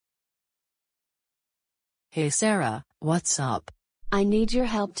Hey Sarah, what's up? I need your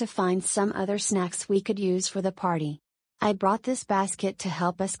help to find some other snacks we could use for the party. I brought this basket to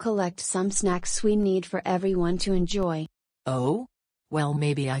help us collect some snacks we need for everyone to enjoy. Oh? Well,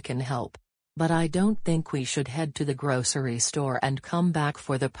 maybe I can help. But I don't think we should head to the grocery store and come back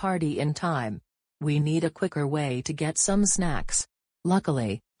for the party in time. We need a quicker way to get some snacks.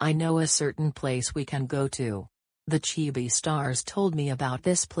 Luckily, I know a certain place we can go to. The Chibi Stars told me about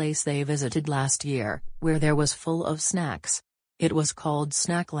this place they visited last year, where there was full of snacks. It was called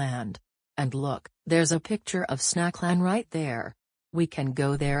Snackland. And look, there's a picture of Snackland right there. We can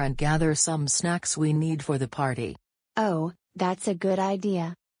go there and gather some snacks we need for the party. Oh, that's a good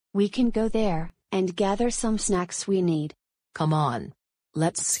idea. We can go there, and gather some snacks we need. Come on.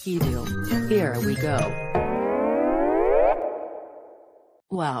 Let's schedule. Here we go.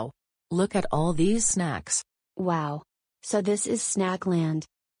 Wow. Look at all these snacks. Wow. So this is Snackland.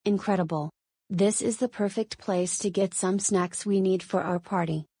 Incredible. This is the perfect place to get some snacks we need for our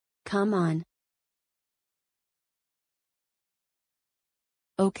party. Come on.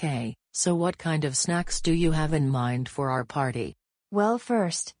 Okay, so what kind of snacks do you have in mind for our party? Well,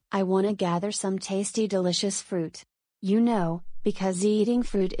 first, I want to gather some tasty delicious fruit. You know, because eating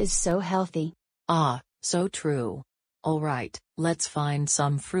fruit is so healthy. Ah, so true. Alright, let's find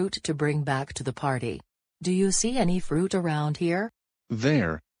some fruit to bring back to the party. Do you see any fruit around here?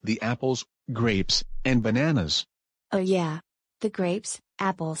 There, the apples, grapes, and bananas. Oh yeah. The grapes,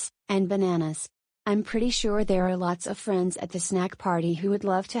 apples, and bananas. I'm pretty sure there are lots of friends at the snack party who would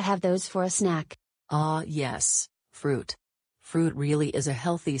love to have those for a snack. Ah yes, fruit. Fruit really is a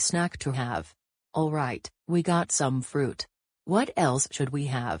healthy snack to have. Alright, we got some fruit. What else should we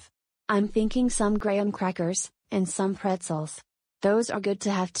have? I'm thinking some graham crackers, and some pretzels. Those are good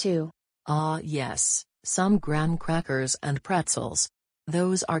to have too. Ah yes, some graham crackers and pretzels.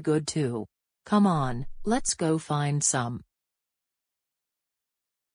 Those are good too. Come on, let's go find some.